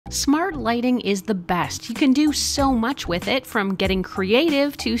Smart lighting is the best. You can do so much with it, from getting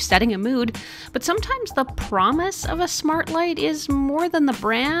creative to setting a mood, but sometimes the promise of a smart light is more than the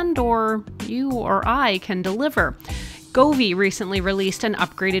brand or you or I can deliver. Govee recently released an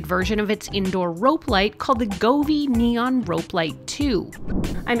upgraded version of its indoor rope light called the Govee Neon Rope Light 2.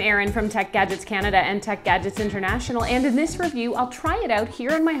 I'm Erin from Tech Gadgets Canada and Tech Gadgets International, and in this review I'll try it out here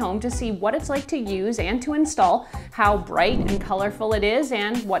in my home to see what it's like to use and to install, how bright and colorful it is,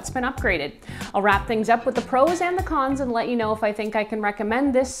 and what's been upgraded. I'll wrap things up with the pros and the cons and let you know if I think I can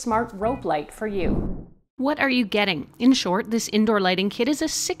recommend this smart rope light for you. What are you getting? In short, this indoor lighting kit is a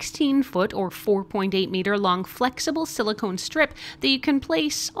 16-foot or 4.8 meter long flexible silicone strip that you can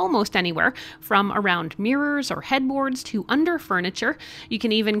place almost anywhere, from around mirrors or headboards to under furniture. You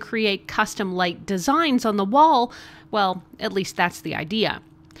can even create custom light designs on the wall. Well, at least that's the idea.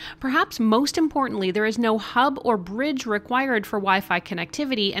 Perhaps most importantly, there is no hub or bridge required for Wi-Fi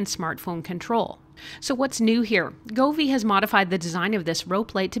connectivity and smartphone control. So what's new here? Govee has modified the design of this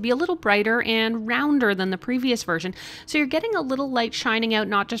rope light to be a little brighter and rounder than the previous version, so you're getting a little light shining out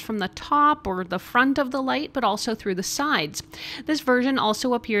not just from the top or the front of the light, but also through the sides. This version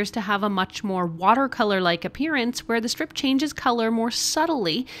also appears to have a much more watercolor-like appearance, where the strip changes color more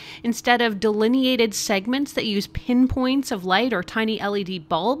subtly. Instead of delineated segments that use pinpoints of light or tiny LED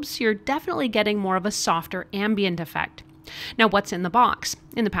bulbs, you're definitely getting more of a softer ambient effect. Now, what's in the box?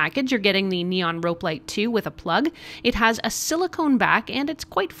 In the package, you're getting the Neon Rope Light 2 with a plug. It has a silicone back and it's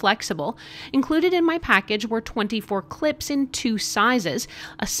quite flexible. Included in my package were 24 clips in 2 sizes,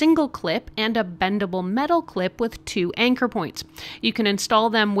 a single clip and a bendable metal clip with 2 anchor points. You can install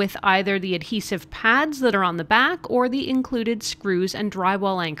them with either the adhesive pads that are on the back or the included screws and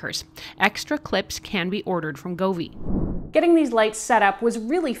drywall anchors. Extra clips can be ordered from Govee. Getting these lights set up was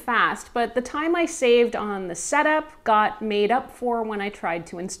really fast, but the time I saved on the setup got made up for when I tried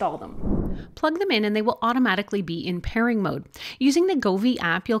to install them. Plug them in and they will automatically be in pairing mode. Using the Govee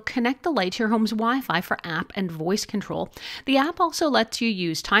app, you'll connect the light to your home's Wi-Fi for app and voice control. The app also lets you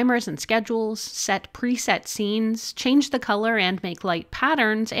use timers and schedules, set preset scenes, change the color and make light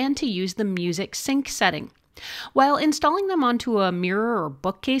patterns, and to use the music sync setting. While installing them onto a mirror or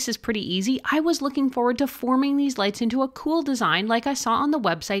bookcase is pretty easy, I was looking forward to forming these lights into a cool design like I saw on the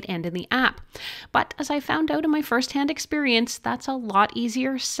website and in the app. But as I found out in my first-hand experience, that's a lot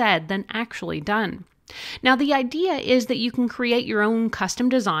easier said than actually done. Now, the idea is that you can create your own custom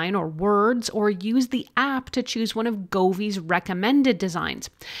design or words, or use the app to choose one of Govee's recommended designs.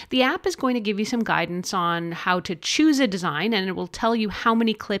 The app is going to give you some guidance on how to choose a design, and it will tell you how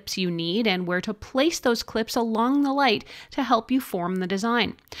many clips you need and where to place those clips along the light to help you form the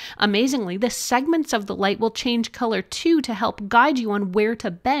design. Amazingly, the segments of the light will change color too to help guide you on where to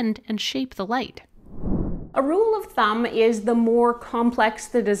bend and shape the light. A rule of thumb is the more complex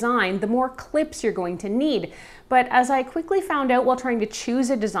the design, the more clips you're going to need. But as I quickly found out while trying to choose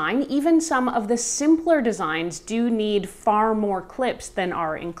a design, even some of the simpler designs do need far more clips than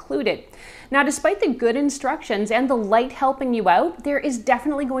are included. Now, despite the good instructions and the light helping you out, there is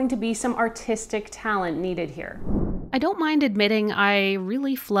definitely going to be some artistic talent needed here. I don't mind admitting I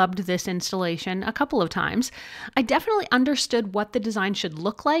really flubbed this installation a couple of times. I definitely understood what the design should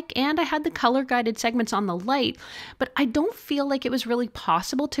look like, and I had the color-guided segments on the light, but I don't feel like it was really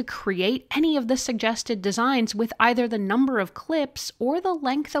possible to create any of the suggested designs with either the number of clips or the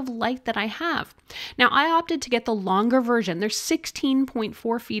length of light that I have. Now, I opted to get the longer version. There's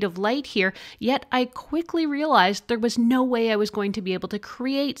 16.4 feet of light here, yet I quickly realized there was no way I was going to be able to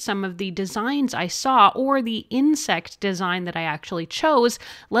create some of the designs I saw or the insect design that I actually chose,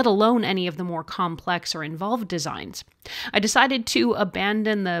 let alone any of the more complex or involved designs. I decided to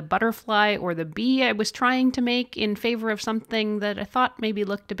abandon the butterfly or the bee I was trying to make in favor of something that I thought maybe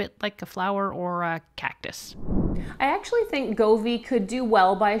looked a bit like a flower or a cactus. I actually think Govee could do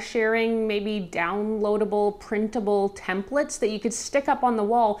well by sharing maybe downloadable, printable templates that you could stick up on the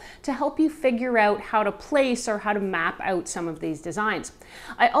wall to help you figure out how to place or how to map out some of these designs.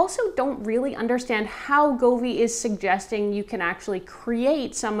 I also don't really understand how Govee is suggesting you can actually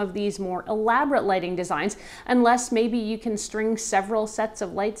create some of these more elaborate lighting designs unless maybe you can string several sets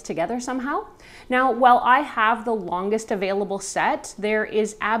of lights together somehow. Now, while I have the longest available set, there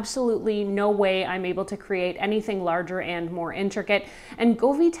is absolutely no way I'm able to create anything larger and more intricate, and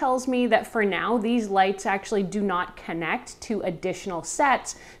Govee tells me that for now these lights actually do not connect to additional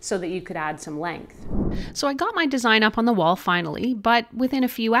sets so that you could add some length. So I got my design up on the wall finally, but within a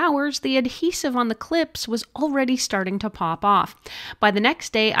few hours the adhesive on the clips was already starting to pop off. By the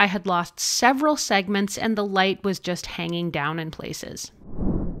next day I had lost several segments and the light was just hanging down in places.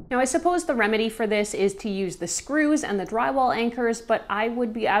 Now, I suppose the remedy for this is to use the screws and the drywall anchors, but I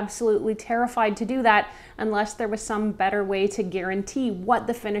would be absolutely terrified to do that unless there was some better way to guarantee what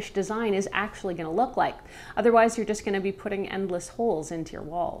the finished design is actually going to look like. Otherwise, you're just going to be putting endless holes into your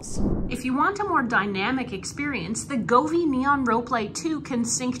walls. If you want a more dynamic experience, the Govee Neon Rope Light 2 can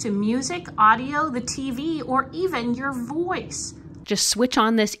sync to music, audio, the TV, or even your voice. Just switch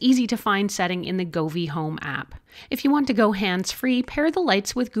on this easy-to-find setting in the Govee Home app. If you want to go hands-free, pair the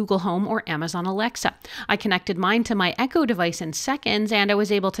lights with Google Home or Amazon Alexa. I connected mine to my Echo device in seconds, and I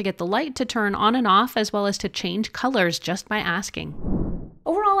was able to get the light to turn on and off, as well as to change colors just by asking.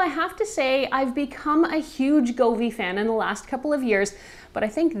 Overall, I have to say I've become a huge Govee fan in the last couple of years, but I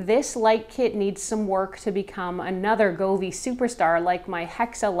think this light kit needs some work to become another Govee superstar like my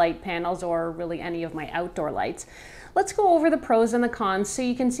Hexa light panels or really any of my outdoor lights. Let's go over the pros and the cons so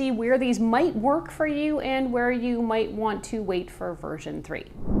you can see where these might work for you and where you might want to wait for version 3.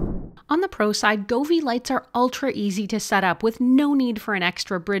 On the pro side, Govee lights are ultra easy to set up with no need for an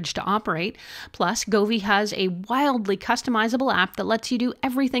extra bridge to operate. Plus, Govee has a wildly customizable app that lets you do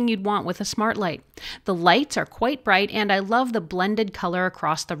everything you'd want with a smart light. The lights are quite bright, and I love the blended color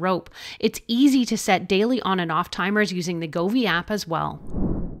across the rope. It's easy to set daily on and off timers using the Govee app as well.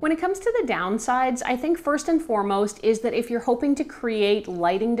 When it comes to the downsides, I think first and foremost is that if you're hoping to create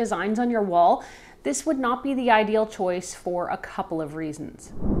lighting designs on your wall, this would not be the ideal choice for a couple of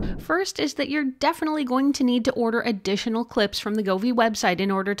reasons. First is that you're definitely going to need to order additional clips from the Govee website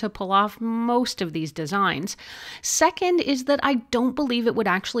in order to pull off most of these designs. Second is that I don't believe it would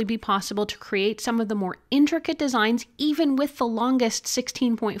actually be possible to create some of the more intricate designs even with the longest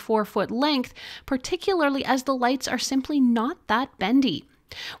 16.4 foot length, particularly as the lights are simply not that bendy.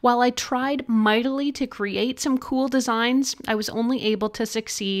 While I tried mightily to create some cool designs, I was only able to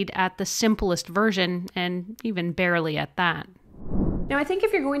succeed at the simplest version, and even barely at that. Now, I think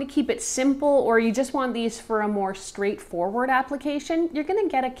if you're going to keep it simple or you just want these for a more straightforward application, you're going to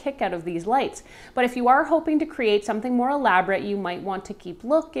get a kick out of these lights. But if you are hoping to create something more elaborate, you might want to keep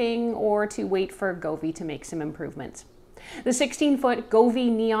looking or to wait for Govee to make some improvements. The 16-foot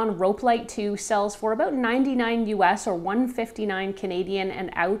Govee Neon Rope Light 2 sells for about $99 US or $159 Canadian, and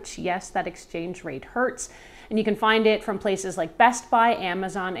ouch, yes, that exchange rate hurts. And you can find it from places like Best Buy,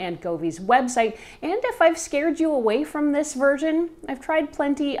 Amazon, and Govee's website. And if I've scared you away from this version, I've tried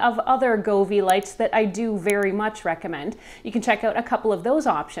plenty of other Govee lights that I do very much recommend. You can check out a couple of those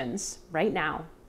options right now.